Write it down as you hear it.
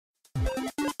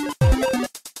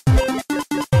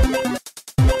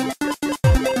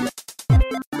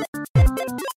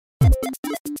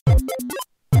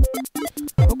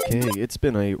It's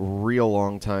been a real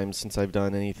long time since I've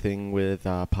done anything with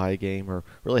PyGame, or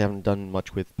really haven't done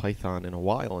much with Python in a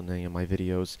while in any of my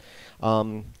videos.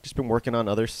 Just been working on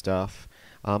other stuff,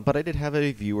 but I did have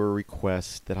a viewer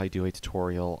request that I do a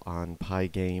tutorial on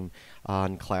PyGame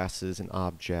on classes and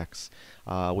objects,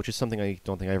 which is something I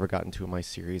don't think I ever got into in my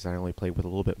series. I only played with a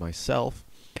little bit myself.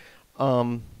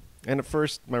 And at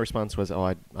first, my response was,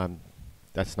 "Oh,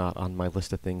 that's not on my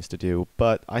list of things to do,"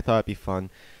 but I thought it'd be fun.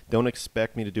 Don't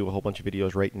expect me to do a whole bunch of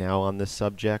videos right now on this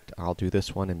subject. I'll do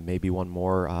this one and maybe one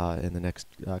more in the next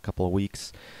couple of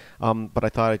weeks. But I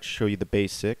thought I'd show you the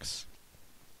basics.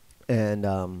 And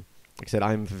like I said,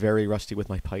 I'm very rusty with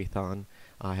my Python.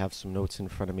 I have some notes in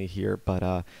front of me here,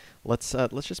 but let's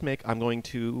just I'm going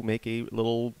to make a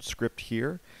little script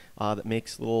here that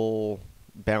makes little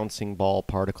bouncing ball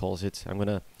particles. I'm going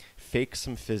to fake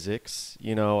some physics.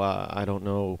 I don't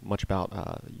know much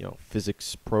about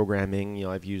physics programming.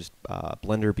 I've used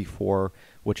Blender before,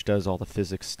 which does all the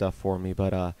physics stuff for me,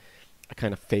 but I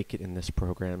kind of fake it in this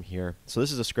program here. So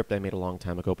this is a script I made a long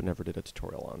time ago but never did a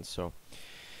tutorial on. So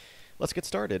let's get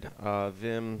started.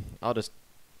 Vim, I'll just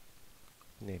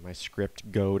name my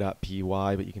script go.py,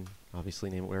 but you can obviously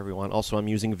name it whatever you want. Also, I'm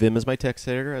using Vim as my text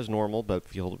editor as normal, but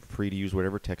feel free to use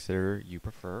whatever text editor you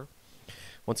prefer.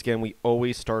 Once again, we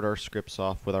always start our scripts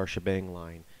off with our shebang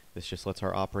line. This just lets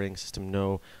our operating system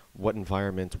know what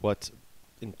environment, what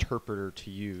interpreter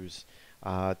to use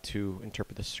to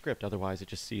interpret the script. Otherwise, it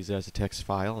just sees it as a text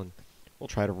file, and we'll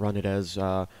try to run it as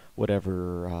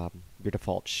whatever your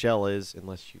default shell is,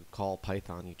 unless you call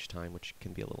Python each time, which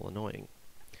can be a little annoying.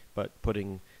 But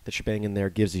putting the shebang in there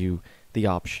gives you the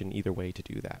option either way to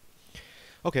do that.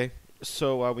 Okay,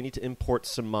 so we need to import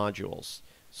some modules.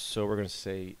 So we're going to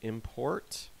say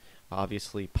import,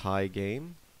 obviously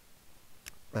PyGame,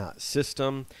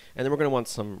 system, and then we're going to want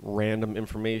some random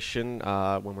information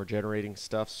when we're generating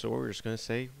stuff. So we're just going to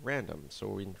say random. So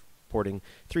we're importing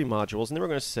 3 modules, and then we're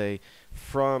going to say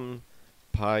from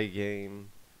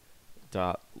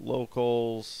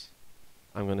PyGame.locals,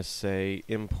 I'm going to say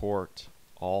import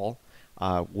all,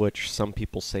 which some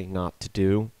people say not to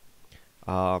do.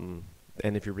 And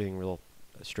if you're being real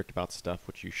strict about stuff,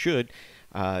 which you should,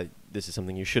 this is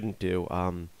something you shouldn't do.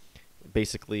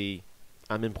 Basically,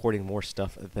 I'm importing more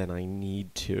stuff than I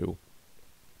need to.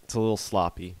 It's a little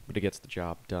sloppy, but it gets the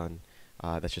job done.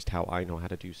 That's just how I know how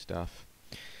to do stuff.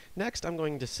 Next, I'm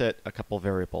going to set a couple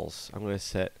variables. I'm going to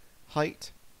set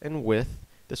height and width.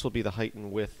 This will be the height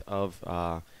and width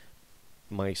of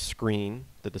my screen,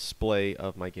 the display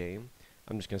of my game.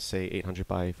 I'm just going to say 800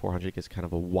 by 400 gets kind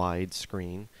of a wide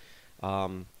screen.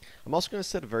 I'm also going to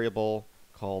set a variable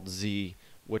called z,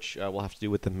 which will have to do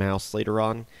with the mouse later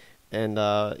on. And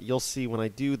you'll see when I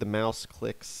do the mouse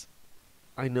clicks,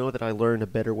 I know that I learned a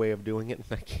better way of doing it, and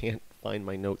I can't find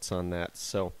my notes on that.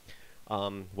 So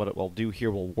what it will do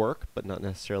here will work, but not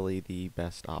necessarily the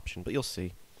best option, but you'll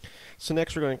see. So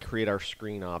next we're going to create our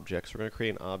screen objects. We're going to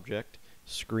create an object,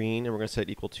 screen, and we're going to set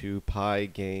it equal to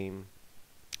PyGame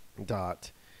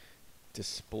dot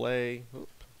display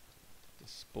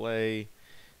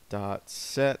dot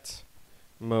set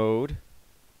mode,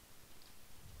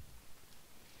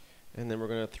 and then we're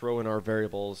going to throw in our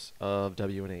variables of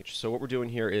w and h. So what we're doing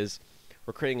here is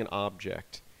we're creating an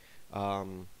object,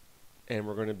 and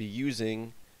we're going to be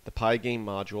using the PyGame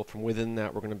module. From within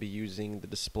that, we're going to be using the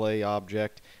display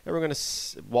object, and we're going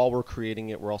to, while we're creating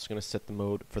it, we're also going to set the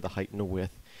mode for the height and the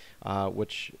width,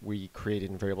 which we created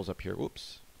in variables up here.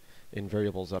 Oops, in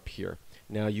variables up here.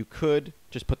 Now you could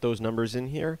just put those numbers in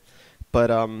here, but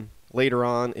later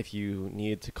on, if you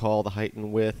need to call the height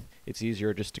and width, it's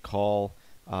easier just to call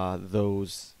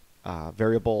those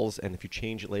variables, and if you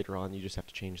change it later on, you just have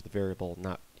to change the variable,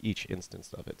 not each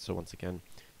instance of it. So once again,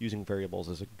 using variables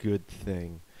is a good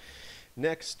thing.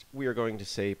 Next, we are going to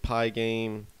say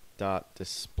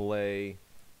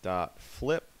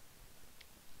PyGame.display.flip,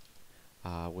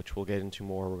 which we'll get into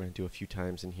more. We're going to do a few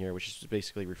times in here, which is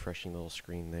basically refreshing the little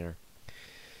screen there.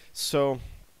 So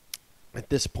at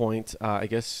this point, I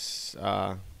guess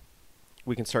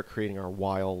we can start creating our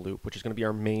while loop, which is going to be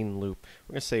our main loop.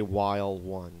 We're going to say while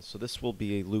 1. So this will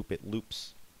be a loop. It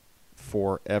loops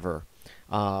forever.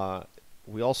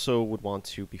 We also would want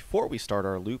to, before we start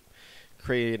our loop,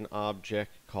 create an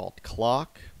object called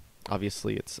clock.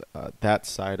 Obviously, it's that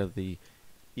side of the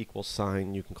equal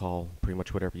sign. You can call pretty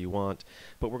much whatever you want.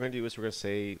 But what we're going to do is we're going to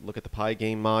say, look at the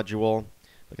PyGame module,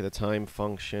 look at the time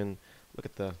function, look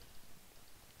at the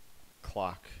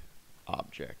clock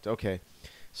object. Okay,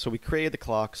 so we created the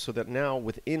clock so that now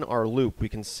within our loop we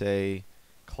can say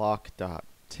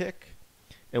clock.tick,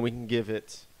 and we can give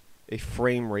it a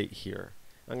frame rate here.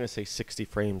 I'm going to say 60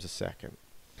 frames a second.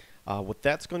 What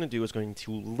that's going to do is going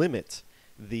to limit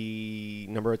the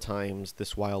number of times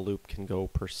this while loop can go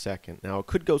per second. Now, it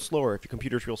could go slower. If your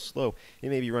computer's real slow, it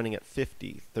may be running at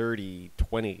 50, 30,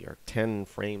 20, or 10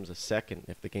 frames a second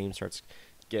if the game starts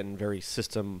getting very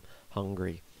system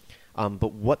hungry.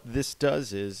 But what this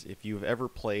does is, if you've ever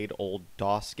played old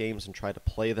DOS games and tried to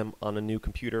play them on a new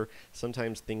computer,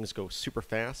 sometimes things go super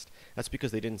fast. That's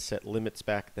because they didn't set limits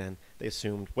back then. They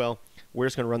assumed, well, we're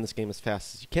just going to run this game as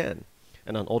fast as you can.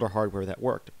 And on older hardware that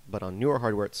worked, but on newer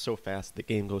hardware it's so fast the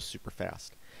game goes super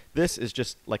fast. This is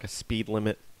just like a speed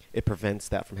limit. It prevents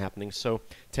that from happening. So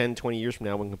 10, 20 years from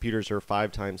now, when computers are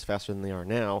 5 times faster than they are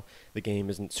now, the game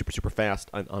isn't super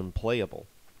fast and unplayable.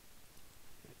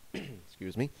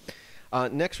 Excuse me.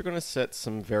 Next we're going to set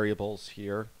some variables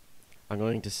here. I'm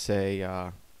going to say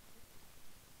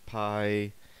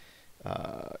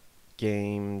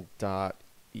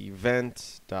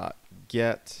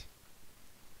PyGame.event.get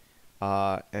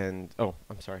and, oh,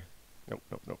 I'm sorry. Nope.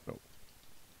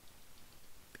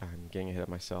 I'm getting ahead of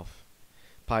myself.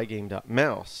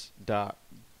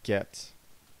 PyGame.mouse.get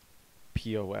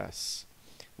POS.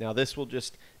 Now this will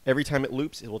just, every time it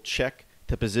loops, it will check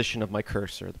the position of my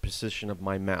cursor, the position of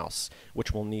my mouse,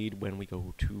 which we'll need when we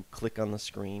go to click on the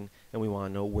screen and we want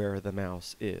to know where the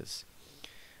mouse is.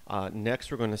 Next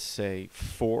we're going to say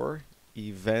for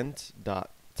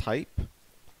event.type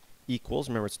equals,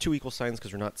 remember it's 2 equal signs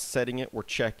because we're not setting it, we're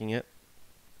checking it.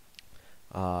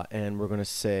 And we're going to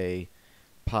say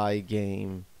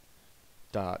pygame.quit,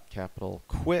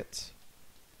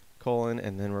 colon,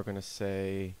 and then we're going to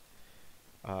say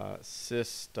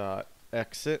sys.exit.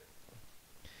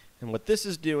 And what this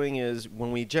is doing is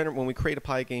when we create a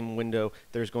Pygame window,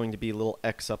 there's going to be a little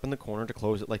X up in the corner to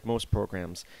close it like most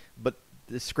programs. But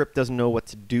the script doesn't know what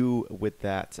to do with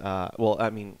that. Well, I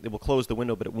mean, it will close the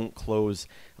window, but it won't close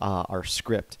our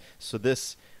script. So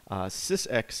this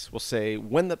sysx will say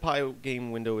when the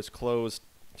Pygame window is closed,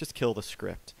 just kill the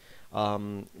script.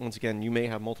 Once again, you may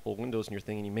have multiple windows in your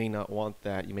thing, and you may not want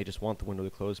that. You may just want the window to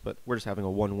close, but we're just having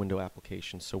a one-window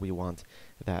application, so we want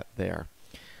that there.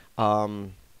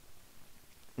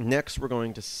 Next, we're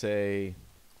going to say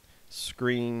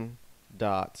screen.fill.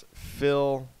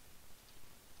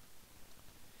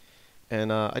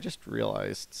 And I just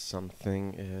realized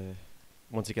something.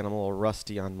 Once again, I'm a little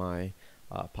rusty on my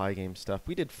Pygame stuff.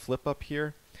 We did flip up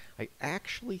here. I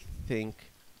actually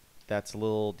think that's a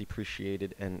little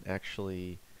depreciated, and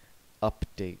actually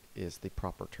update is the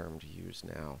proper term to use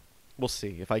now. We'll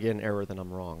see. If I get an error, then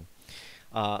I'm wrong.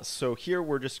 So here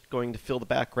we're just going to fill the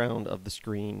background of the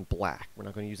screen black. We're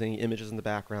not going to use any images in the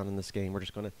background in this game. We're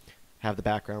just going to have the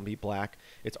background be black.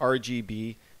 It's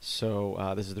RGB,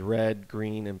 so this is the red,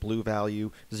 green, and blue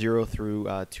value. 0 through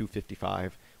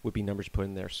 255 would be numbers put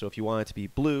in there. So if you want it to be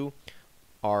blue,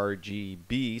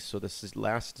 RGB, so this is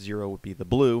last 0 would be the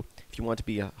blue. If you want it to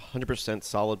be 100%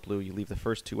 solid blue, you leave the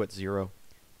first 2 at 0,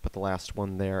 put the last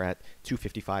one there at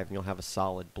 255, and you'll have a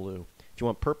solid blue. If you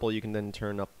want purple, you can then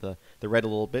turn up the red a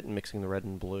little bit and mixing the red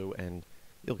and blue, and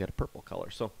you'll get a purple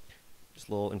color. So just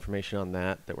a little information on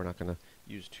that we're not going to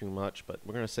use too much, but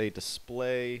we're going to say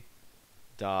display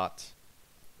dot,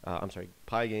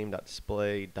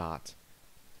 pygame.display dot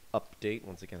update.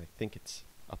 Once again, I think it's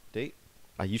update.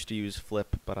 I used to use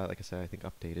flip, but like I said, I think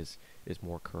update is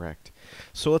more correct.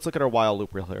 So let's look at our while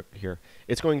loop real here.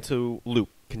 It's going to loop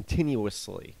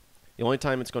continuously. The only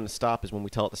time it's going to stop is when we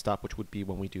tell it to stop, which would be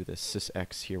when we do this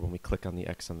sysx here, when we click on the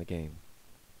X on the game.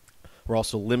 We're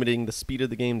also limiting the speed of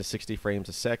the game to 60 frames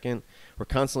a second. We're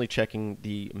constantly checking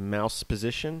the mouse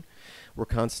position. We're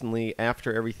constantly,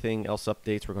 after everything else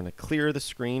updates, we're going to clear the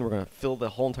screen. We're going to fill the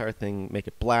whole entire thing, make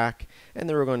it black, and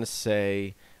then we're going to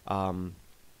say update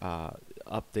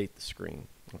the screen.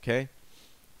 Okay.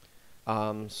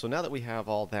 So now that we have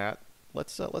all that,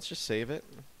 let's just save it.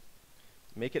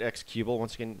 Make it executable.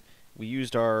 Once again, we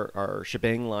used our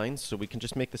shebang lines, so we can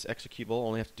just make this executable.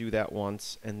 Only have to do that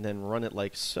once, and then run it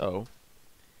like so.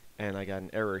 And I got an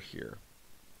error here.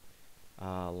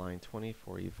 Line 20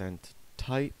 for event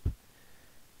type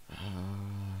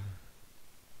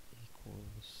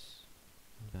equals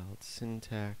invalid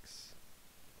syntax.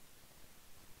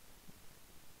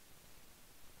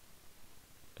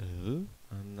 I'm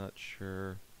not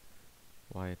sure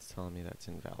why it's telling me that's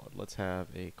invalid. Let's have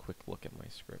a quick look at my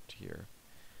script here.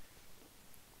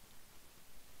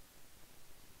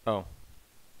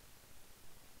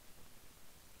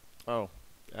 Oh,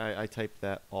 I typed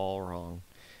that all wrong.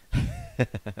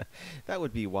 That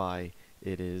would be why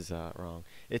it is wrong.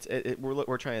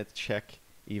 We're trying to check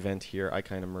event here. I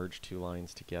kind of merged 2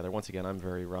 lines together. Once again, I'm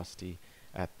very rusty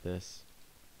at this.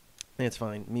 And it's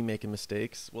fine. Me making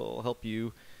mistakes will help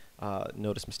you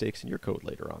notice mistakes in your code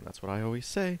later on. That's what I always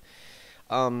say.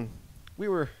 Um, we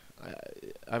were,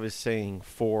 I was saying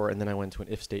for, and then I went to an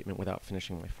if statement without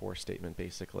finishing my for statement,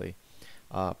 basically.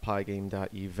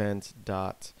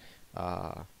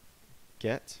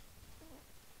 PyGame.event.get.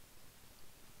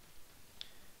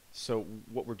 So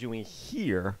what we're doing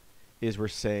here is we're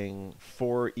saying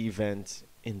for event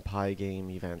in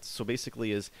PyGame events. So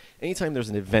basically is anytime there's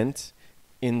an event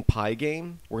in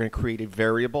PyGame, we're going to create a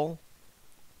variable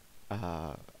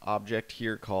object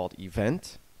here called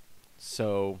event.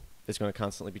 So it's going to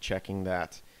constantly be checking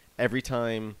that. Every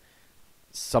time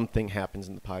something happens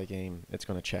in the PyGame, it's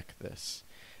going to check this.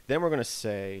 Then we're going to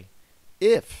say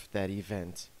if that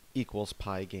event equals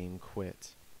PyGame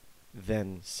quit,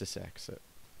 then sysexit.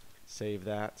 Save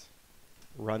that,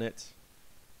 run it,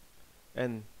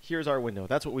 and here's our window.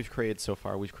 That's what we've created so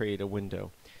far. We've created a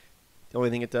window. The only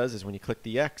thing it does is when you click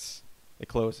the X, it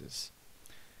closes.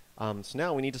 So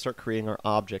now we need to start creating our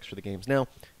objects for the games. Now,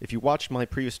 if you watched my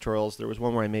previous tutorials, there was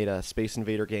one where I made a Space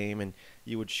Invader game, and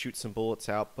you would shoot some bullets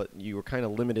out, but you were kind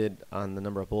of limited on the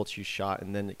number of bullets you shot,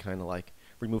 and then it kind of like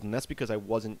removed them. That's because I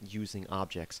wasn't using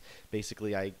objects.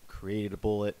 Basically, I created a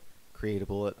bullet,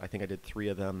 I think I did 3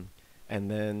 of them, and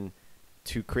then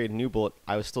to create a new bullet,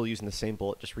 I was still using the same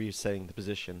bullet, just resetting the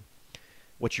position.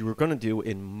 What you were going to do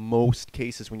in most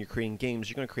cases when you're creating games,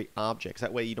 you're going to create objects.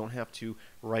 That way you don't have to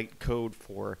write code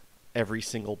for every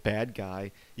single bad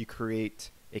guy. You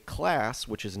create a class,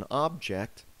 which is an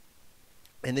object,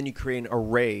 and then you create an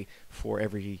array for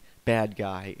every bad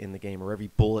guy in the game or every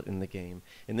bullet in the game.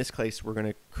 In this case, we're going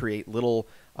to create little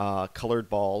colored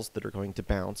balls that are going to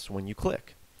bounce when you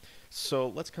click. So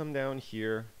let's come down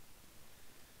here.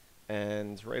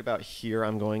 And right about here,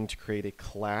 I'm going to create a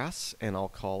class, and I'll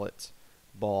call it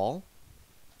ball.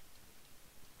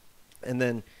 And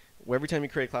then every time you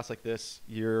create a class like this,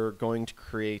 you're going to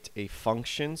create a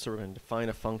function. So we're going to define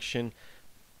a function,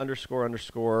 underscore,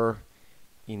 underscore,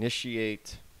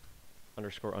 initiate,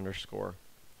 underscore, underscore.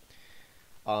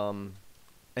 And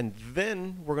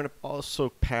then we're going to also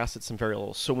pass it some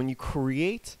variables. So when you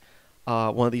create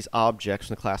one of these objects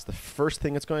in the class, the first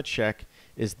thing it's going to check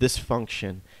is this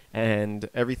function, and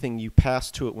everything you pass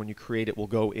to it when you create it will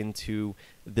go into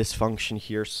this function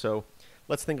here. So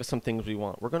let's think of some things we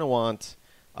want. We're going to want,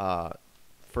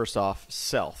 first off,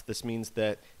 self. This means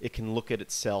that it can look at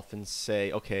itself and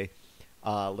say, okay,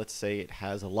 let's say it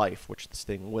has a life, which this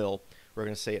thing will. We're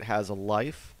going to say it has a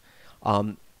life.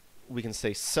 We can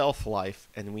say self life,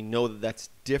 and we know that that's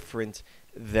different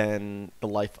than the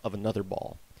life of another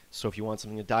ball. So if you want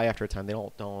something to die after a time, they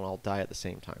don't all die at the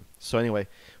same time. So anyway,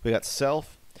 we got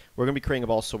self. We're going to be creating a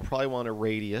ball, so we'll probably want a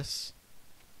radius.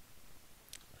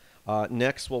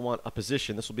 Next, we'll want a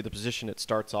position. This will be the position it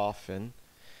starts off in.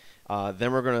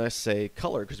 Then we're going to say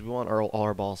color, because we want all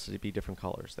our balls to be different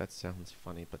colors. That sounds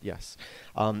funny, but yes.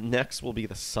 Next will be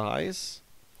the size.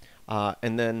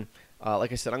 And then,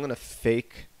 like I said, I'm going to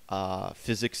fake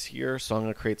physics here, so I'm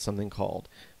going to create something called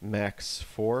max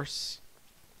force.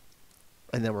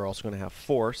 And then we're also going to have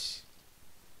force.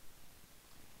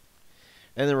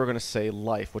 And then we're going to say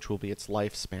life, which will be its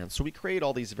lifespan. So we create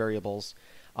all these variables,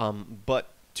 but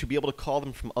to be able to call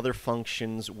them from other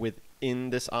functions within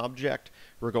this object,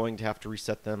 we're going to have to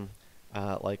reset them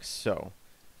like so.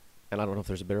 And I don't know if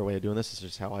there's a better way of doing this. This is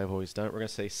just how I've always done it. We're going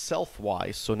to say self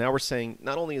y. So now we're saying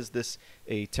not only is this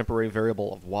a temporary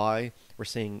variable of y, we're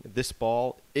saying this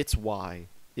ball, its y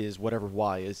is whatever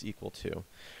y is equal to.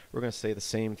 We're going to say the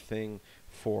same thing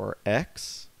for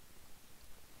x.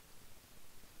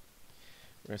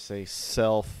 We're going to say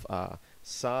self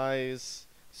size.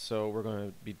 So we're going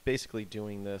to be basically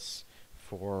doing this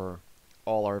for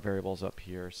all our variables up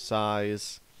here.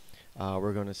 Size.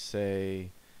 We're going to say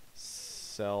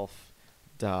self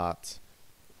dot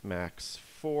max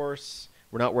force.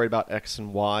 We're not worried about x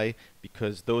and y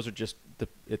because those are just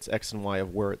it's x and y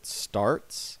of where it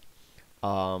starts.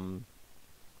 And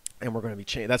we're going to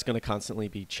be that's going to constantly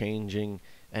be changing,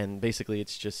 and basically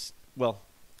it's just, well,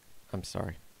 I'm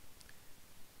sorry.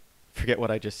 Forget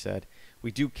what I just said.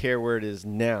 We do care where it is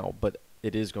now, but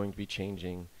it is going to be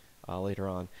changing later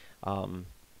on.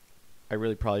 I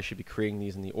really probably should be creating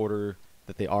these in the order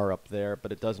that they are up there,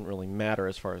 but it doesn't really matter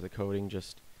as far as the coding.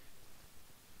 Just,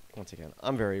 once again,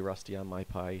 I'm very rusty on my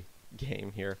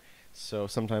PyGame here, so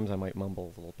sometimes I might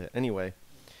mumble a little bit. Anyway,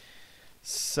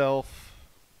 self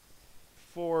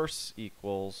force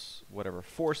equals whatever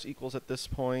force equals at this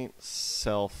point.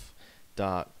 Self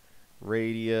dot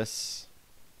radius.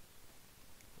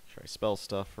 Should I spell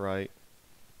stuff right?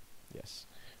 Yes.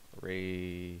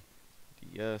 Radius.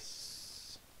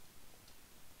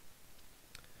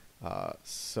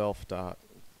 Self dot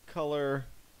color.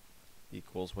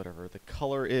 equals whatever the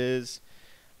color is.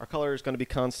 Our color is going to be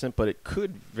constant, but it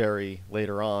could vary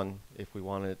later on if we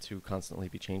wanted it to constantly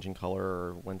be changing color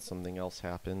or when something else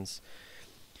happens.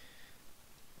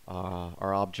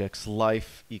 Our object's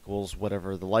life equals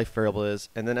whatever the life variable is.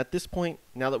 And then at this point,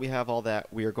 now that we have all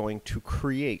that, we are going to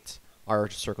create our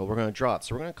circle. We're going to draw it.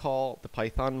 So we're going to call the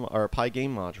Python or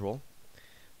PyGame module.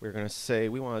 We're going to say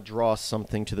we want to draw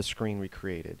something to the screen we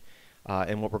created.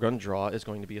 And what we're going to draw is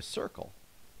going to be a circle.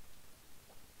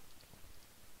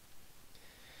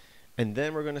 And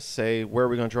then we're going to say where are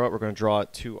we going to draw it? We're going to draw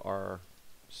it to our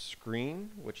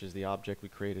screen, which is the object we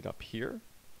created up here.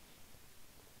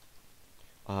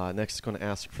 Next, it's going to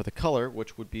ask for the color,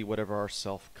 which would be whatever our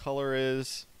self color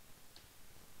is.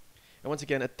 And once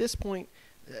again, at this point,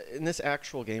 in this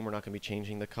actual game, we're not going to be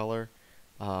changing the color.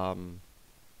 Well,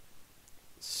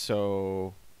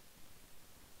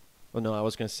 no, I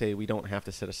was going to say we don't have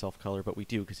to set a self color, but we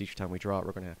do, because each time we draw it,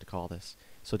 we're going to have to call this.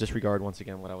 So disregard, once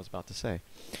again, what I was about to say.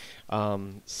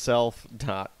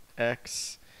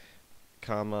 Self.x,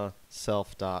 comma,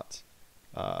 self.y.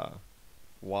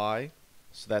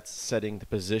 So that's setting the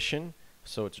position.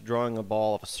 So it's drawing a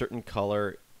ball of a certain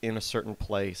color in a certain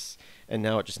place, and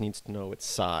now it just needs to know its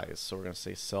size. So we're going to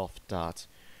say self.radius.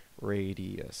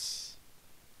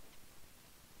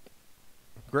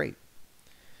 Great.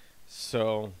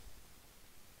 So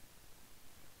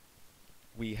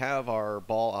we have our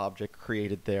ball object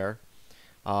created there.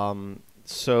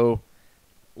 So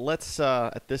let's,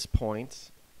 at this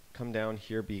point, come down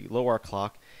here below our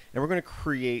clock, and we're going to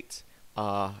create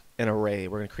an array.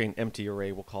 We're going to create an empty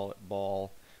array. We'll call it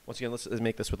ball. Once again, let's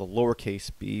make this with a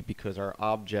lowercase b, because our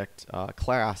object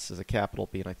class is a capital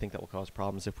B, and I think that will cause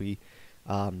problems if we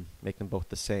make them both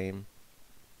the same.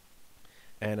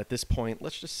 And at this point,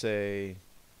 let's just say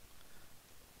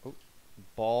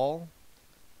ball.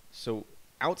 So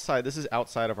outside, this is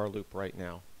outside of our loop right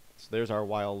now. So there's our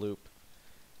while loop.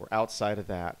 We're outside of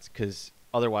that, because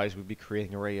otherwise we'd be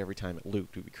creating an array every time it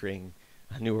looped. We'd be creating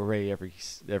a new array every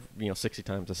 60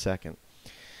 times a second.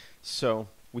 So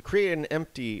we create an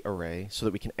empty array so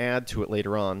that we can add to it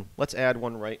later on. Let's add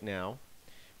one right now.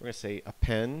 We're going to say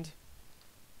append,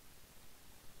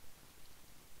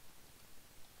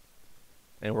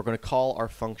 and we're going to call our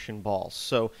function ball.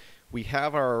 So we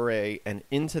have our array, and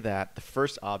into that, the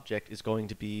first object is going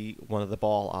to be one of the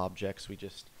ball objects we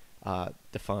just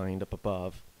defined up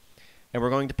above. And we're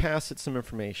going to pass it some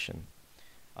information.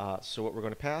 So what we're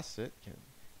going to pass it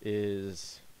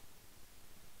is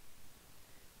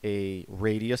a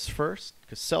radius first,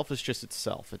 because self is just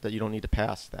itself. You don't need to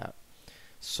pass that.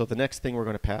 So the next thing we're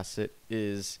going to pass it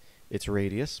is its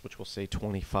radius, which we'll say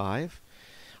 25.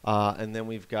 And then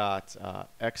we've got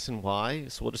x and y.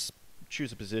 So we'll just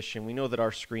choose a position. We know that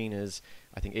our screen is,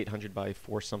 I think, 800 by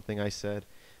 4 something I said.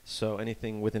 So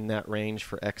anything within that range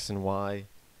for x and y,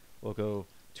 we'll go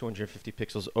 250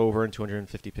 pixels over and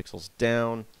 250 pixels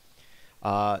down.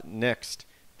 Next,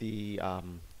 the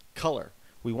color.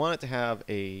 We want it to have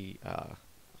a,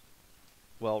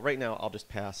 well, right now I'll just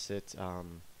pass it,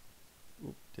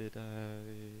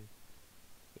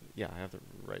 yeah, I have the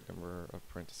right number of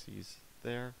parentheses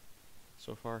there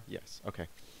so far. Yes, okay.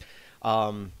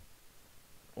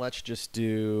 Let's just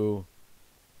do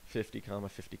 50,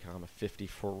 50, 50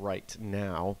 for right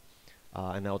now.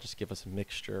 And that'll just give us a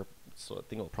mixture. So I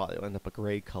think it'll probably end up a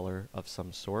gray color of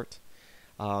some sort.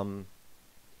 Comma.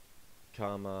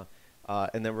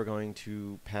 And then we're going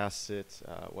to pass it,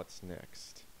 what's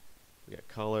next? We got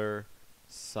color,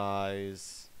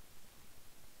 size.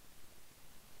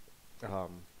 We're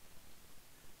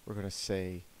going to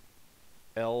say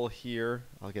L here.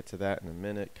 I'll get to that in a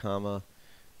minute, comma.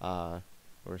 We're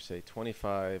going to say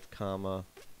 25, comma,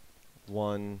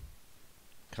 1,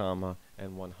 comma,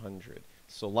 and 100.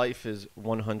 So life is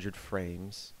 100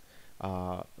 frames.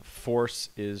 Force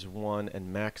is 1,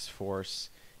 and max force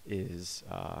is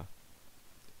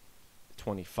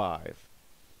 25.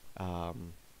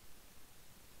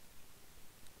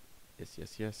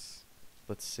 Yes.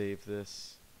 Let's save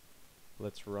this.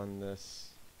 Let's run this.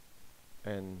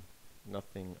 And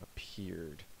nothing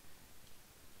appeared.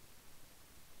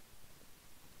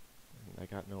 And I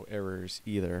got no errors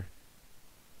either.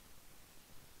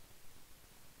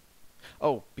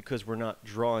 Oh, because we're not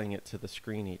drawing it to the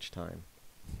screen each time.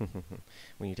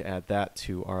 We need to add that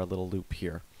to our little loop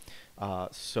here.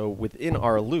 So within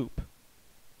our loop,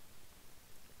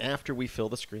 after we fill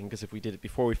the screen, because if we did it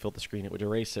before we filled the screen, it would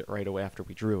erase it right away after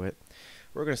we drew it.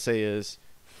 What we're going to say is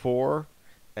for,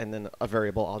 and then a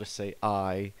variable, I'll just say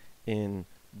I in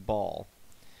ball,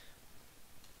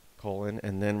 colon,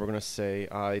 and then we're going to say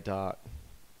I dot,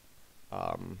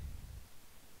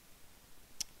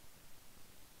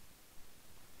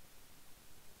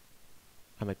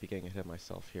 I might be getting ahead of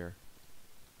myself here.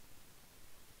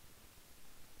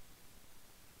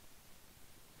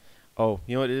 Oh,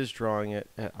 you know what, it is drawing it.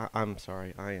 I'm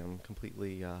sorry, I am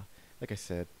completely, like I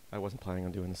said, I wasn't planning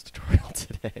on doing this tutorial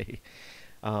today.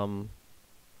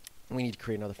 We need to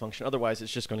create another function, otherwise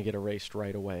it's just going to get erased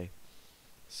right away.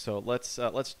 So let's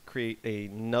create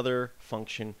another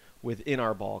function within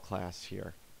our ball class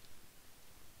here.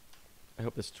 I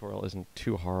hope this tutorial isn't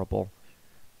too horrible.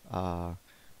 Oh,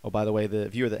 by the way, the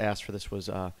viewer that asked for this was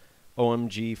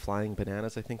OMG Flying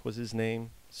Bananas, I think was his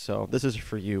name. So this is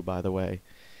for you, by the way.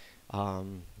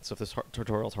 So if this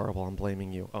tutorial's horrible, I'm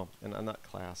blaming you. Oh, and I'm not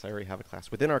class. I already have a class.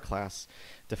 Within our class,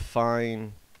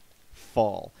 define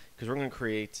fall, because we're going to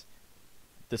create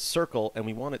this circle, and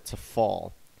we want it to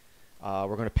fall.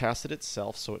 We're going to pass it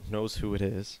itself, so it knows who it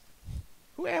is.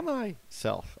 Who am I?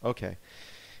 Self. Okay.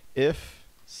 If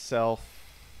self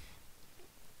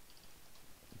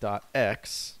dot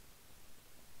x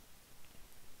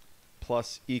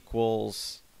plus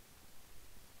equals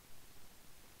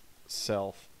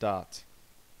self dot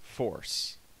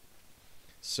force.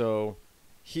 So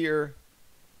here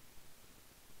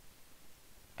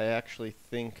I actually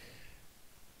think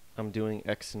I'm doing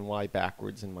x and y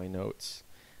backwards in my notes,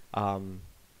 because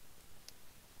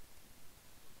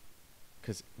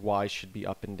y should be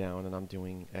up and down and I'm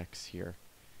doing x here.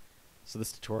 So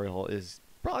this tutorial is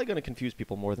probably going to confuse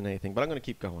people more than anything, but I'm going to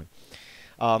keep going.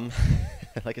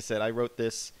 Like I said, I wrote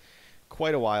this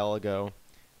quite a while ago,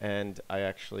 and I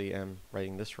actually am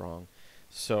writing this wrong.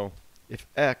 So if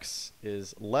x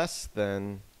is less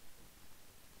than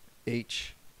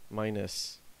h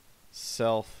minus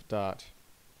self dot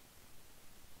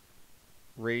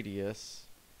radius,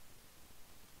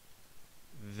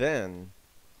 then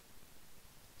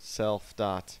self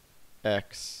dot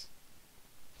x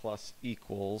plus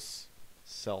equals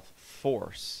self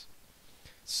force.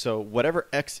 So whatever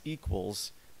x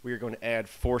equals, we are going to add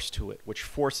force to it, which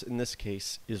force in this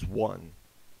case is 1.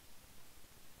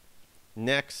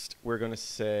 Next, we're going to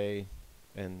say,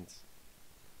 and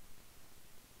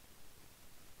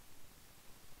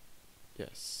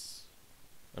yes,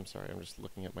 I'm sorry, I'm just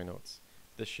looking at my notes.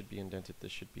 This should be indented,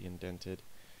 this should be indented.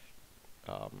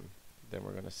 Then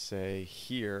we're going to say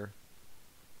here,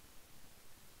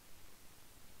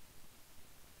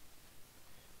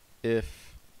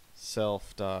 if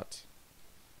self dot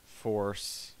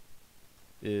force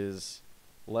is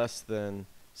less than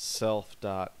self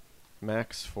dot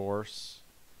max force,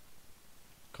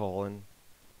 colon,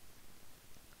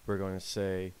 we're going to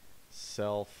say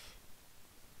self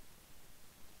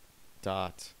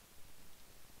dot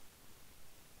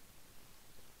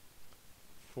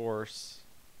force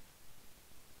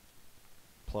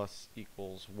plus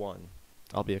equals 1.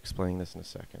 I'll be explaining this in a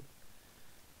second.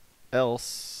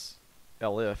 Else,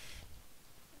 elif,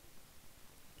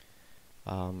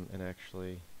 and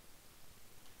actually,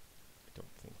 I don't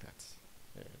think that's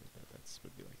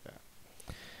would be like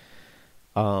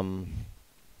that.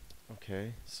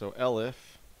 Okay, so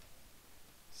elif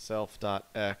self dot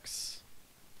x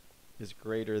is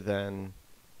greater than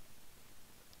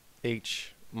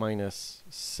h minus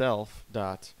self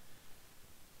dot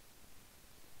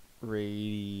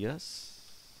radius,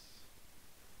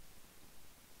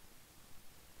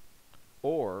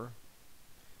 or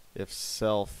if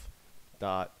self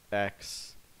dot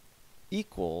x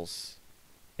equals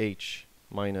h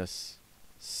minus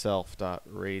self dot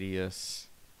radius,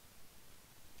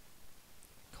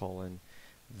 colon,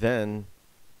 then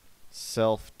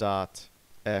self dot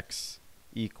x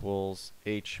equals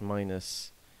h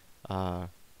minus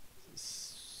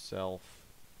self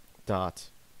dot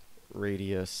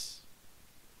radius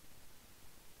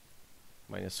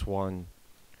minus 1,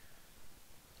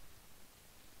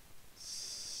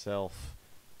 self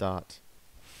dot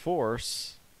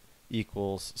force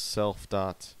equals self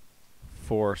dot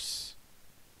force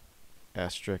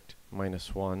asterisk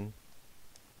minus 1,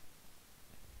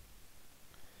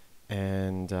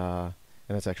 and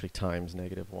that's actually times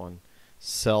negative 1.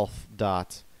 Self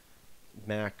dot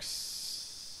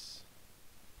max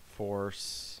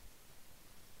force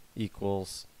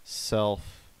equals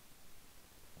self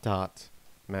dot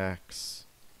max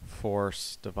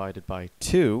force divided by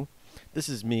 2. This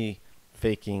is me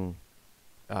faking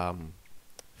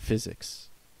physics,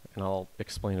 and I'll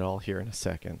explain it all here in a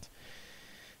second.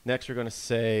 Next, we're going to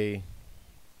say,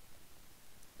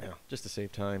 just to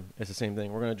save time, it's the same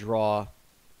thing. We're going to draw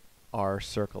our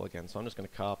circle again. So I'm just going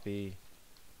to copy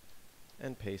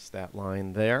and paste that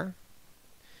line there.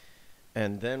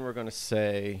 And then we're going to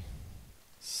say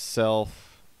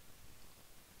self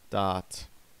dot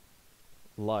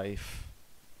life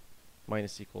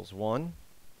minus equals 1.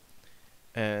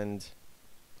 And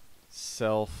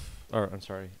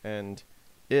and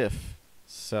if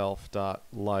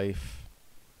self.life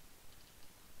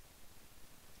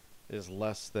is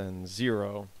less than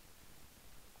 0,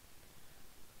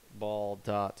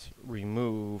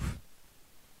 ball.remove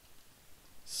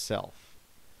self.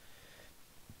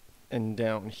 And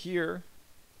down here,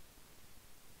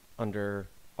 under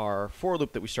our for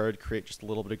loop that we started to create just a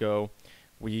little bit ago,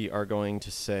 we are going to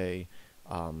say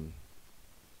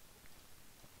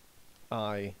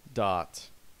I dot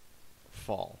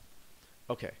fall.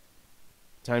 Okay,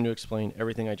 time to explain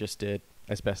everything I just did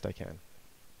as best I can.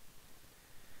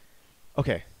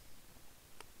 Okay,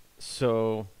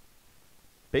 so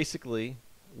basically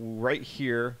right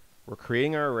here we're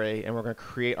creating our array, and we're going to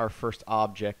create our first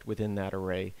object within that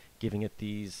array, giving it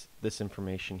this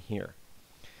information here.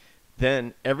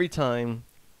 Then every time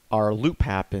our loop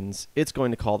happens, it's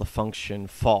going to call the function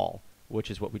fall, which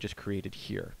is what we just created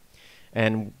here.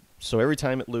 And so every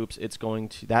time it loops, it's going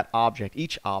to, that object,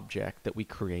 each object that we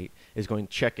create is going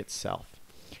to check itself.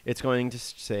 It's going to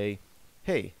say,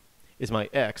 hey, is my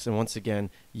x, and once again,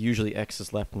 usually x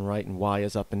is left and right and y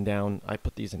is up and down. I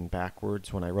put these in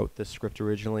backwards when I wrote this script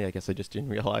originally. I guess I just didn't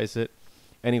realize it.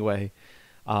 Anyway,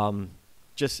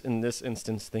 just in this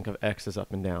instance, think of x as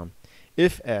up and down.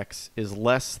 If x is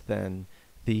less than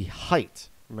the height,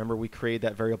 remember we created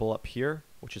that variable up here,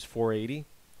 which is 480,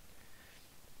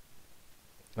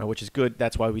 which is good.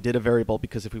 That's why we did a variable,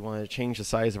 because if we wanted to change the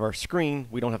size of our screen,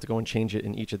 we don't have to go and change it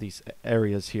in each of these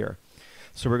areas here.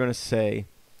 So we're going to say,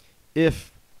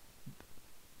 if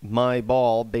my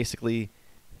ball basically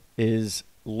is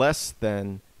less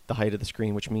than the height of the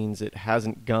screen, which means it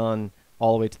hasn't gone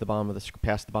all the way to the bottom of the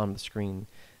past the bottom of the screen,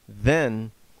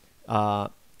 then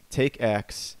take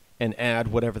x and add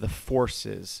whatever the force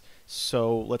is.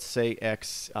 So let's say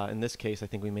x, in this case, I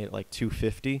think we made it like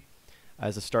 250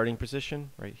 as a starting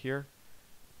position right here.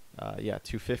 Yeah,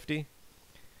 250.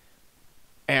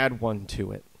 Add 1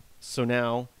 to it. So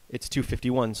now it's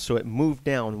 251, so it moved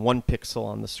down 1 pixel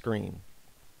on the screen.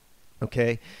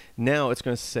 Okay, now it's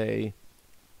going to say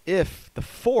if the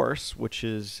force, which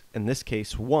is in this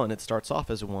case 1, it starts off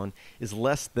as 1, is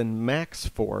less than max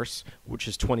force, which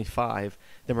is 25,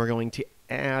 then we're going to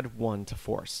add 1 to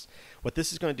force. What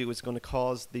this is going to do is going to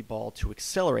cause the ball to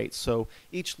accelerate. So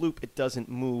each loop, it doesn't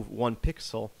move 1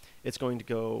 pixel. It's going to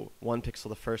go 1 pixel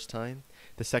the first time.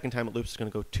 The second time it loops, it's going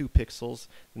to go 2 pixels.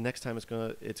 The next time it's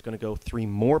going to go 3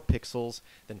 more pixels,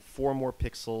 then 4 more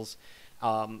pixels.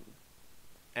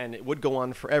 And it would go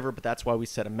on forever, but that's why we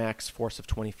set a max force of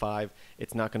 25.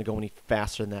 It's not going to go any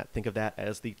faster than that. Think of that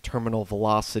as the terminal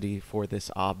velocity for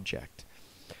this object.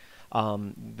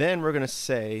 Then we're going to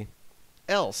say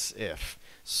else if.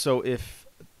 So if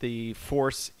the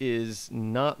force is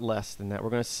not less than that, we're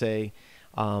going to say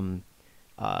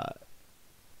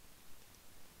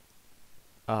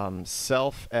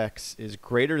self x is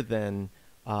greater than,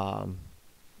 you know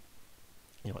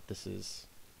what, this is,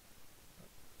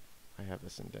 I have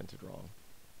this indented wrong.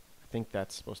 I think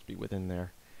that's supposed to be within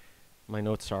there. My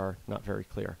notes are not very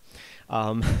clear.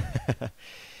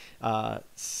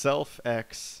 Self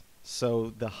x,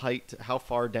 so the height, how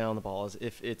far down the ball is,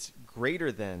 if it's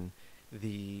greater than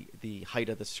the height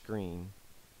of the screen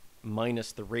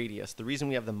minus the radius. The reason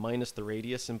we have the minus the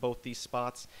radius in both these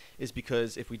spots is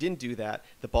because if we didn't do that,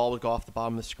 the ball would go off the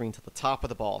bottom of the screen to the top of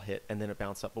the ball hit and then it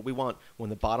bounce up. But we want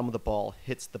when the bottom of the ball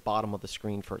hits the bottom of the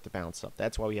screen for it to bounce up.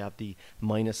 That's why we have the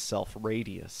minus self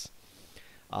radius.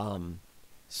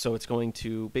 So it's going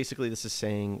to, basically this is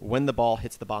saying when the ball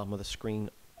hits the bottom of the screen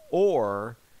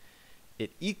or it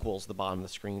equals the bottom of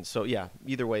the screen. So yeah,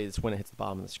 either way, it's when it hits the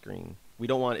bottom of the screen. We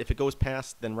don't want, if it goes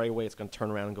past, then right away it's going to turn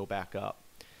around and go back up.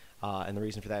 And the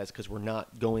reason for that is because we're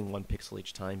not going 1 pixel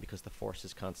each time because the force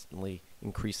is constantly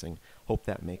increasing. Hope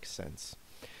that makes sense.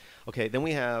 Okay, then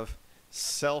we have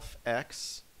self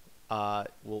x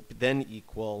will then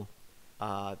equal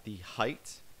the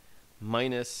height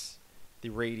minus the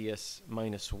radius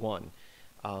minus 1.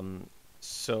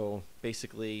 So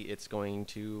basically it's going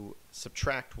to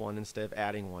subtract 1 instead of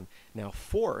adding 1. Now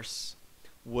force,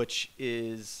 which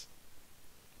is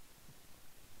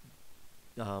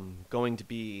going to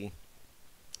be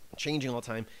changing all the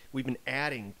time, we've been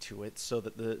adding to it so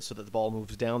that the ball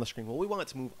moves down the screen. Well, we want it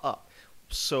to move up.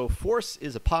 So force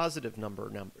is a positive number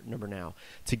now.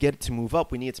 To get it to move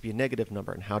up, we need it to be a negative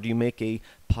number. And how do you make a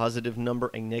positive number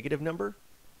a negative number?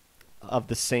 Of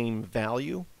the same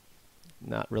value.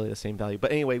 Not really the same value.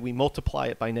 But anyway, we multiply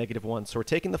it by -1. So we're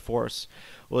taking the force,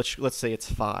 which let's say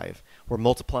it's 5. We're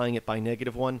multiplying it by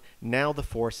 -1. Now the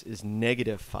force is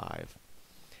 -5.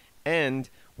 And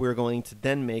we're going to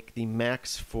then make the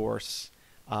max force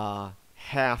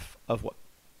half of what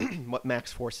what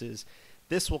max force is,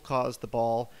 this will cause the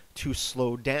ball to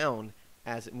slow down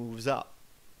as it moves up.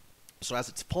 So as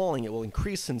it's falling, it will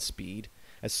increase in speed.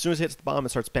 As soon as it hits the bottom and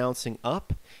starts bouncing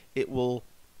up, it will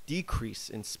decrease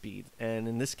in speed. And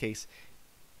in this case,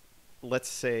 let's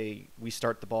say we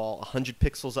start the ball 100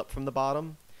 pixels up from the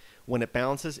bottom. When it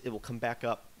bounces, it will come back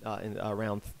up in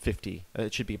around 50.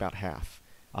 It should be about half,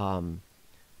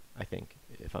 I think,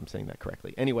 if I'm saying that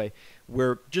correctly. Anyway,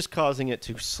 we're just causing it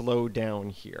to slow down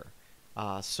here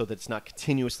so that it's not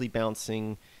continuously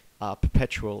bouncing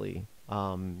perpetually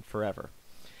forever.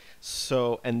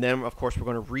 So, and then, of course,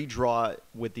 we're going to redraw it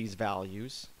with these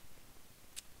values.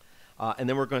 And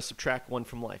then we're going to subtract 1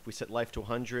 from life. We set life to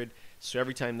 100. So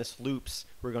every time this loops,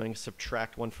 we're going to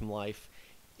subtract 1 from life.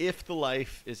 If the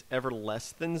life is ever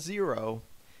less than 0,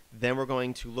 then we're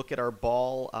going to look at our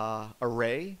ball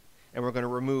array, and we're going to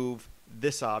remove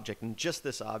this object, and just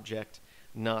this object,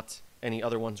 not any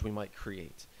other ones we might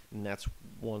create. And that's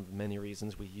one of the many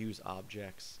reasons we use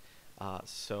objects.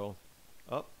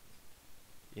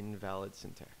 Invalid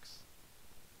syntax.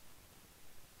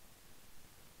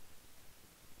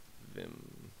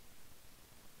 Vim.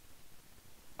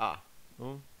 I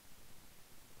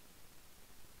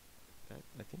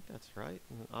think that's right.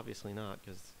 Obviously not,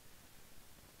 because...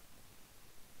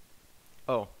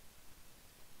 Oh.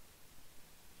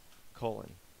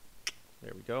 Colon.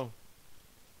 There we go.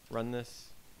 Run this.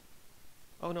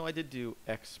 Oh no, I did do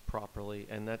X properly,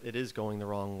 and that it is going the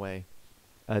wrong way.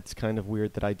 It's kind of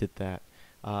weird that I did that.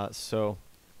 So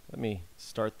let me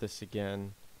start this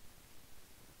again.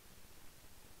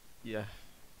 Yeah,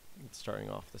 it's starting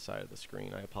off the side of the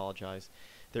screen. I apologize.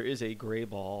 There is a gray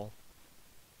ball.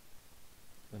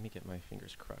 Let me get my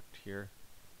fingers crooked here.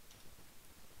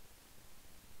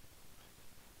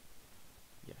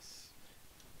 Yes.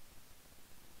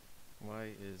 Why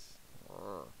is...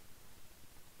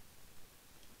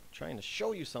 trying to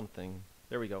show you something.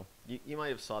 There we go. You might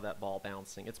have saw that ball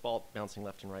bouncing. It's ball bouncing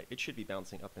left and right. It should be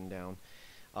bouncing up and down.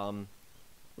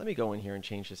 Let me go in here and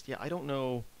change this. Yeah, I don't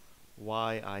know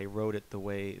why I wrote it the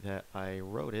way that I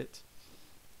wrote it.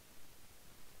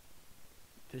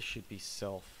 This should be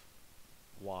self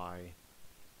Y.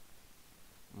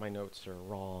 My notes are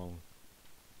wrong.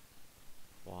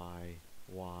 Y.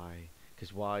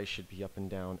 Because Y should be up and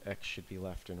down, X should be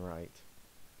left and right.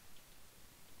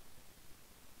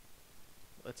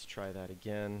 Let's try that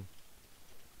again.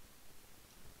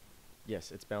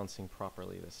 Yes, it's bouncing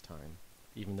properly this time,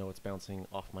 even though it's bouncing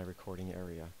off my recording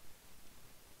area.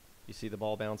 You see the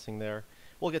ball bouncing there?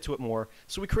 We'll get to it more.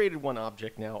 So we created one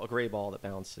object now, a gray ball that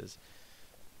bounces.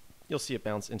 You'll see it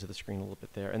bounce into the screen a little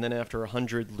bit there. And then after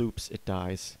 100 loops, it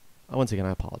dies. Once again,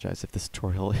 I apologize if this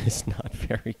tutorial is not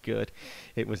very good.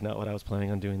 It was not what I was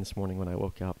planning on doing this morning when I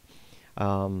woke up.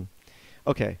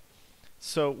 Okay,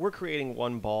 so we're creating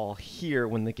one ball here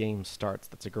when the game starts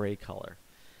that's a gray color.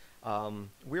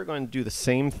 We're going to do the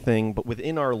same thing, but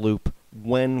within our loop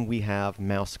when we have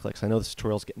mouse clicks. I know this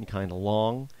tutorial is getting kind of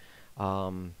long,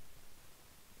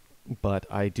 but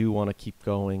I do want to keep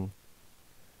going.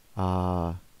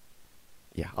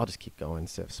 Yeah, I'll just keep going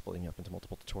instead of splitting up into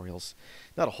multiple tutorials.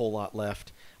 Not a whole lot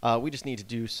left. We just need to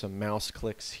do some mouse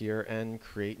clicks here and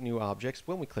create new objects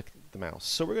when we click the mouse.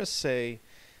 So we're going to say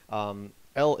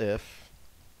elif.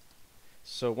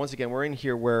 So once again, we're in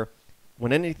here where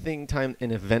when time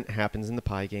an event happens in the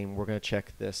PyGame, we're going to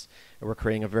check this. And we're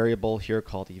creating a variable here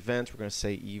called event. We're going to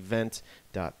say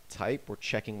event.type. We're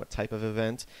checking what type of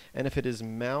event. And if it is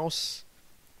mouse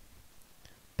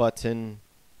button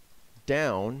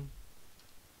down,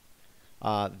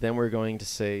 then we're going to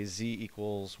say z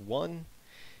equals 1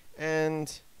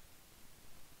 and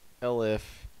elif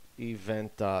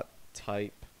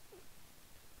event.type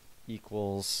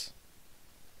equals,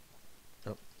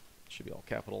 oh, should be all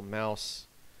capital, mouse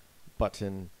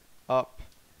button up,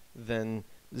 then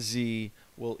z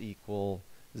will equal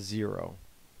 0.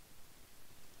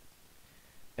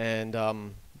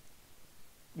 And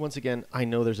once again, I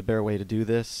know there's a better way to do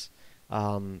this.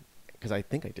 Because I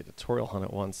think I did a tutorial on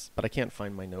it once, but I can't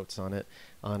find my notes on it,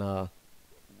 on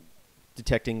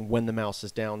detecting when the mouse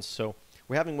is down. So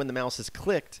we're having when the mouse is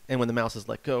clicked and when the mouse is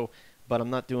let go, but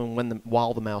I'm not doing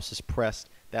while the mouse is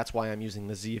pressed. That's why I'm using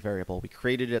the z variable. We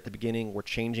created it at the beginning. We're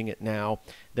changing it now.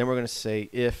 Then we're going to say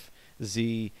if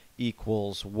z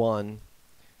equals 1,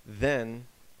 then,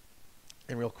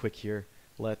 and real quick here,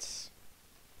 let's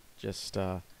just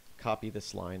copy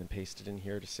this line and paste it in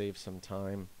here to save some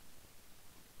time.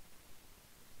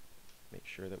 Make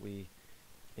sure that we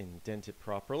indent it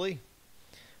properly.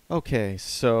 Okay,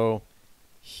 so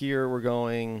here we're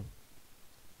going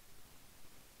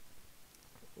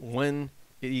when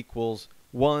it equals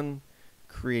 1,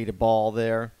 create a ball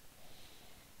there.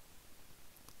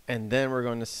 And then we're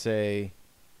going to say,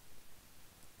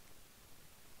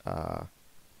 after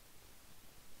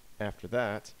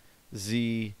that,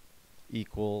 z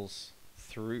equals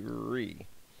 3.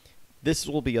 This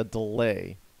will be a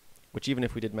delay, which even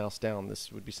if we did mouse down,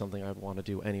 this would be something I'd want to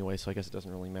do anyway, so I guess it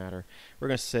doesn't really matter. We're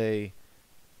going to say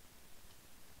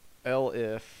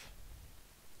elif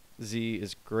z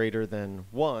is greater than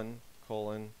 1,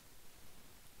 colon,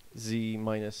 z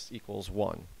minus equals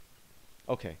 1.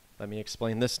 Okay, let me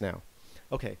explain this now.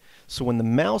 Okay, so when the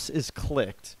mouse is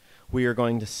clicked, we are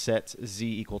going to set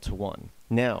z equal to 1.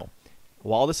 Now,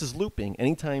 while this is looping,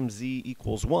 anytime z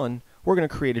equals 1, we're going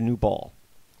to create a new ball.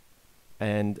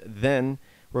 And then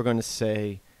we're going to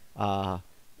say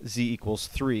z equals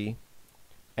 3.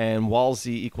 And while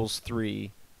z equals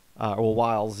 3, or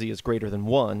while z is greater than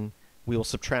 1, we will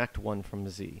subtract 1 from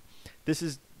z. This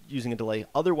is using a delay.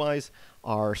 Otherwise,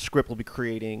 our script will be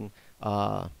creating,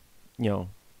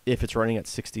 if it's running at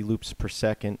 60 loops per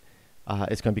second,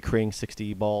 it's going to be creating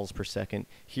 60 balls per second.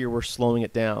 Here we're slowing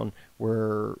it down.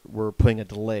 We're putting a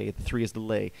delay. The 3 is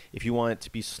delay. If you want it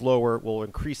to be slower, we'll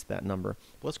increase that number.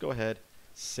 But let's go ahead,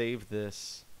 save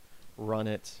this, run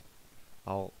it.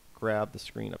 I'll grab the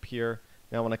screen up here.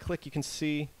 Now when I click, you can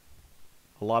see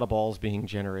a lot of balls being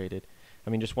generated. I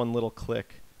mean, just one little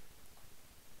click.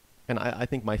 And I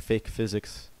think my fake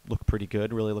physics look pretty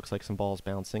good. Really looks like some balls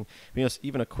bouncing.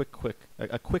 Even a quick click,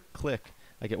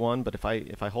 I get one. But if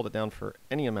I hold it down for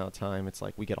any amount of time, it's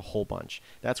like we get a whole bunch.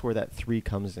 That's where that 3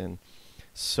 comes in.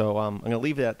 So I'm going to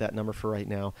leave it at that number for right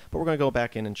now. But we're going to go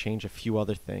back in and change a few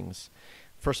other things.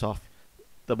 First off,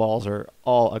 the balls are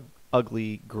all a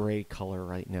ugly gray color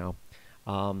right now.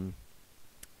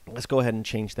 Let's go ahead and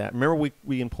change that. Remember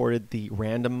we imported the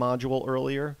random module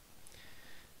earlier?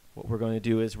 What we're going to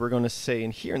do is we're going to say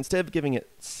in here, instead of giving it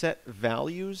set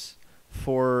values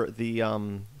for the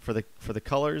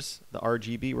colors, the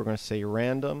RGB, we're going to say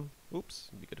random. Oops,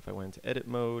 it'd be good if I went into edit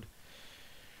mode.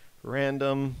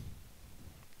 Random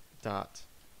dot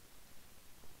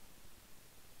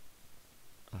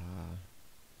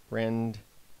random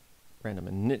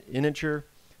integer,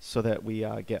 so that we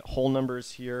get whole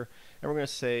numbers here. And we're going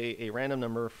to say a random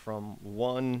number from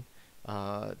 1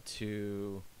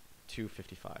 to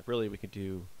 255. Really, we could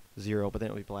do 0, but then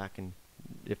it would be black, and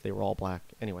if they were all black.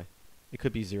 Anyway, it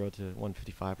could be 0 to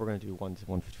 155. We're going to do 1 to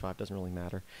 155. Doesn't really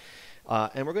matter.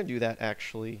 And we're going to do that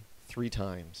actually 3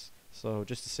 times. So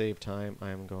just to save time,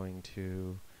 I'm going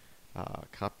to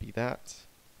copy that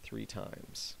 3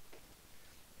 times.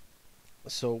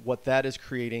 So what that is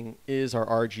creating is our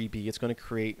RGB. It's going to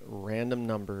create random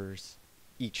numbers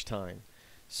each time.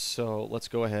 So let's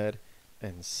go ahead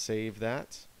and save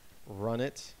that, run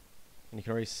it, and you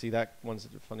can already see that one's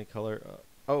a funny color.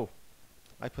 Oh,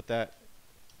 I put that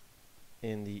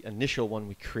in the initial one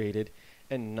we created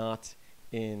and not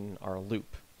in our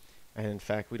loop. And in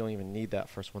fact, we don't even need that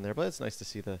first one there, but it's nice to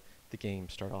see the game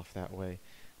start off that way.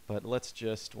 But let's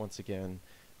just, once again,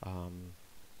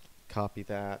 copy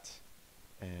that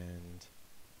and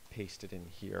paste it in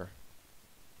here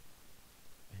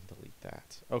and delete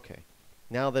that. Okay,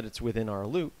 now that it's within our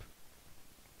loop,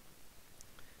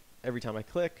 every time I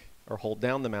click or hold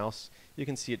down the mouse, you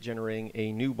can see it generating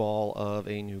a new ball of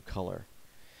a new color.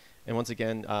 And once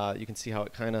again, you can see how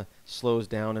it kind of slows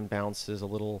down and bounces a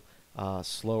little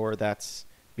slower. That's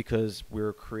because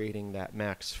we're creating that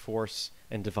max force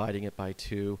and dividing it by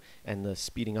 2, and the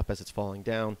speeding up as it's falling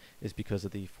down is because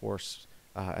of the force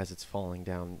as it's falling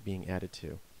down being added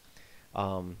to.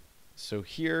 So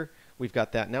here we've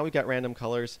got that. Now we've got random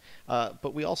colors,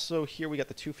 but we also, here we got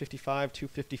the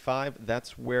 255.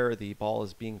 That's where the ball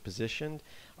is being positioned.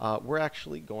 We're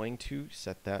actually going to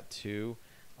set that to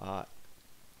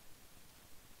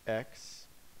X,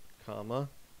 comma,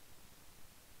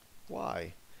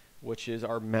 Y, which is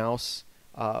our mouse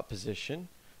position.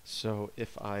 So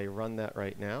if I run that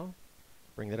right now,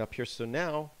 bring that up here. So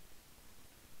now,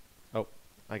 oh,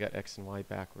 I got X and Y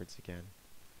backwards again.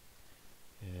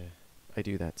 Yeah, I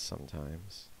do that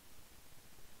sometimes.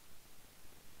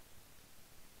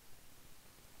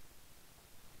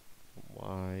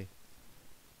 Y.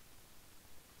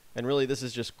 And really this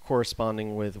is just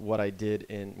corresponding with what I did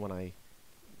when I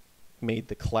made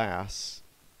the class.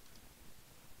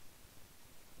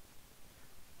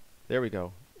 There we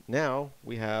go. Now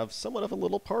we have somewhat of a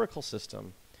little particle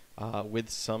system with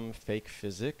some fake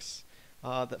physics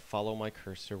that follow my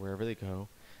cursor wherever they go.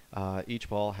 Each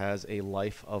ball has a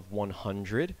life of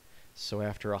 100, so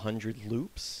after 100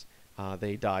 loops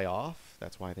they die off.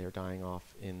 That's why they're dying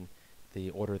off in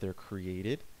the order they're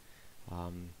created.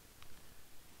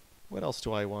 What else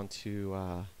do I want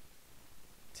to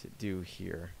to do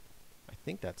here. I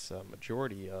think that's a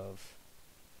majority of...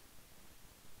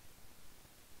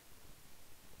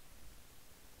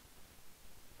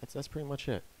 That's pretty much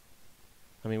it.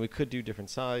 I mean, we could do different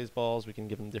size balls, we can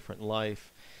give them different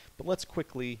life, but let's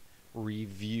quickly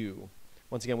review.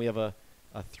 Once again, we have a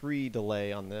 3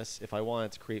 delay on this. If I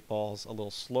wanted to create balls a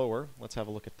little slower, let's have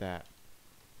a look at that.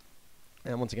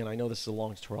 And once again, I know this is a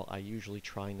long tutorial. I usually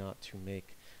try not to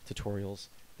make tutorials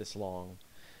this long.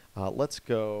 Let's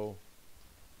go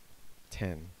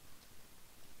 10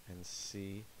 and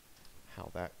see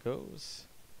how that goes.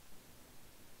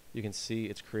 You can see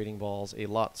it's creating balls a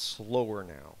lot slower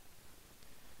now.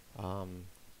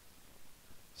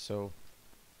 So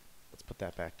let's put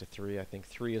that back to 3. I think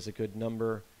 3 is a good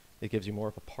number. It gives you more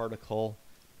of a particle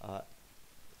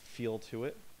feel to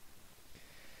it.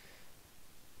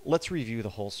 Let's review the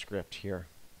whole script here.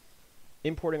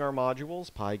 Importing our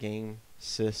modules, PyGame,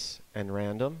 sys, and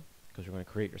random, because we're going to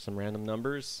create some random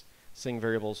numbers. Setting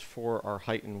variables for our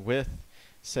height and width.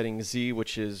 Setting z,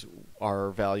 which is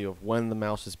our value of when the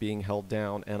mouse is being held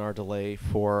down, and our delay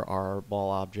for our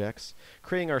ball objects.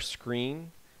 Creating our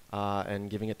screen and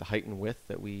giving it the height and width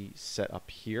that we set up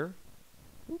here.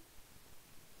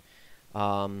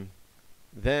 Then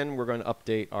we're going to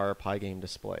update our PyGame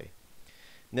display.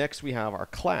 Next we have our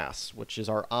class, which is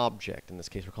our object. In this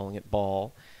case we're calling it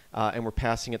ball, and we're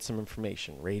passing it some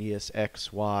information: radius,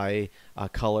 x, y,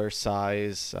 color,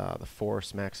 size, the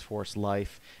force, max force,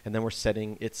 life, and then we're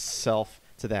setting itself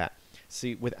to that.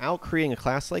 See, without creating a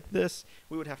class like this,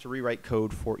 we would have to rewrite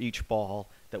code for each ball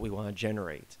that we want to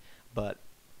generate. But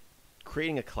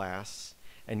creating a class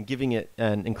and giving it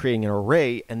and creating an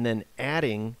array and then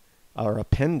adding or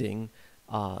appending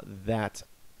that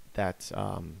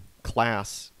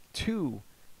class to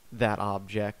that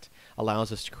object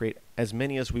allows us to create as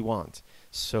many as we want.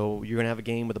 So you're going to have a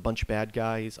game with a bunch of bad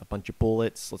guys, a bunch of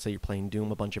bullets. Let's say you're playing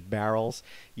Doom, a bunch of barrels.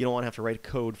 You don't want to have to write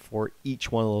code for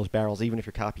each one of those barrels. Even if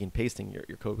you're copy and pasting,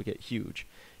 your code would get huge.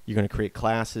 You're going to create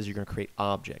classes. You're going to create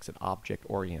objects and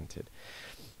object-oriented.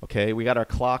 Okay, we got our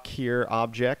clock here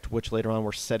object, which later on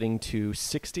we're setting to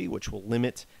 60, which will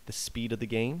limit the speed of the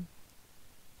game.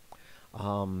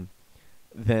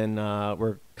 Then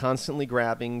we're constantly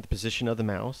grabbing the position of the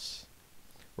mouse.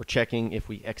 We're checking if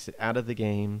we exit out of the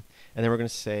game, and then we're going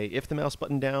to say if the mouse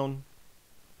button down,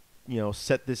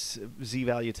 set this z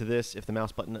value to this. If the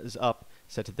mouse button is up,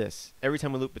 set to this. Every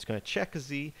time we loop, it's going to check a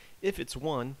z. If it's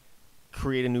 1,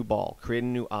 create a new ball, create a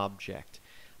new object,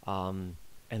 and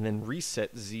then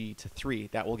reset z to 3.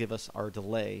 That will give us our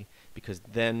delay, because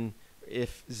then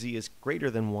if z is greater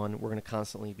than 1, we're going to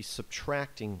constantly be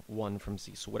subtracting 1 from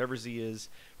z. So whatever z is,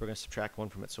 we're going to subtract 1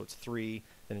 from it. So it's 3,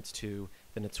 then it's 2,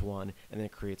 then it's 1, and then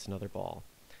it creates another ball.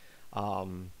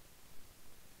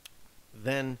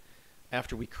 Then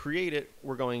after we create it,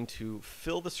 we're going to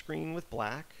fill the screen with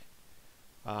black,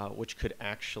 which could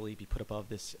actually be put above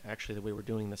this. Actually, the way we're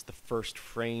doing this, the first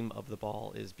frame of the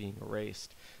ball is being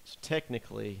erased. So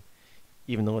technically,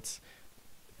 even though it's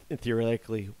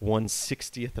theoretically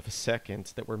 1/60th of a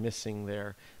second that we're missing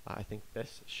there, I think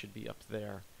this should be up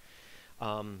there.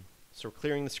 So we're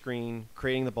clearing the screen,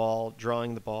 creating the ball,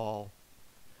 drawing the ball.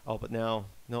 Oh, but now,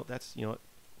 no, that's,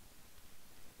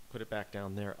 put it back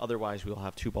down there. Otherwise, we'll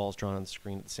have 2 balls drawn on the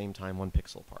screen at the same time, 1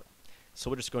 pixel apart. So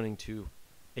we're just going to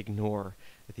ignore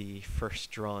the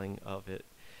first drawing of it.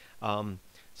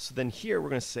 So then here we're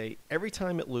going to say every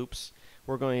time it loops,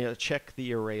 we're going to check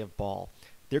the array of ball.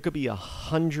 There could be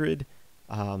 100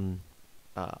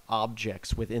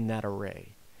 objects within that array.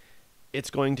 It's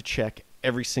going to check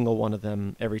every single one of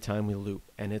them every time we loop,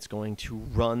 and it's going to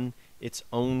run its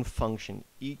own function,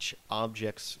 each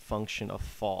object's function of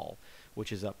fall,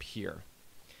 which is up here.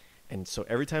 And so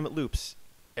every time it loops,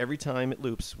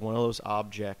 one of those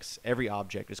objects, every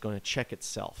object is going to check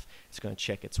itself. It's going to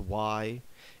check its y,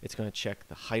 it's going to check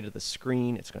the height of the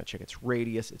screen, it's going to check its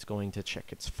radius, it's going to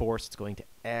check its force, it's going to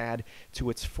add to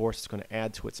its force, it's going to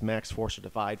add to its max force or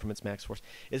divide from its max force.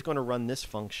 It's going to run this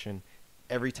function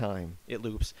every time it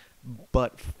loops,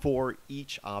 but for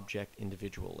each object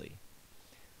individually.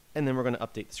 And then we're going to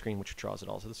update the screen, which draws it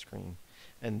all to the screen.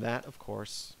 And that, of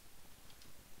course,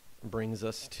 brings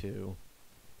us to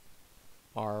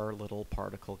our little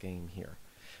particle game here.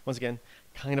 Once again,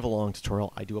 kind of a long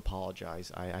tutorial. I do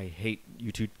apologize. I hate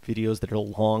YouTube videos that are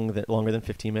longer than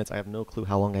 15 minutes. I have no clue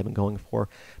how long I've been going for,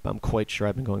 but I'm quite sure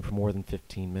I've been going for more than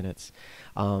 15 minutes.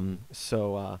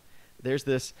 There's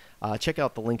this. Check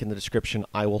out the link in the description.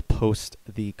 I will post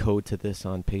the code to this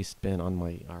on Pastebin on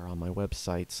my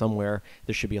website somewhere.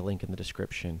 There should be a link in the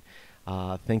description.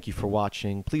 Thank you for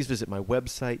watching. Please visit my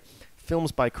website,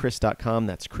 filmsbychris.com.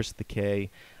 That's Chris the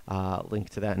K. Link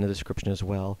to that in the description as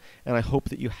well. And I hope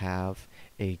that you have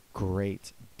a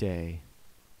great day.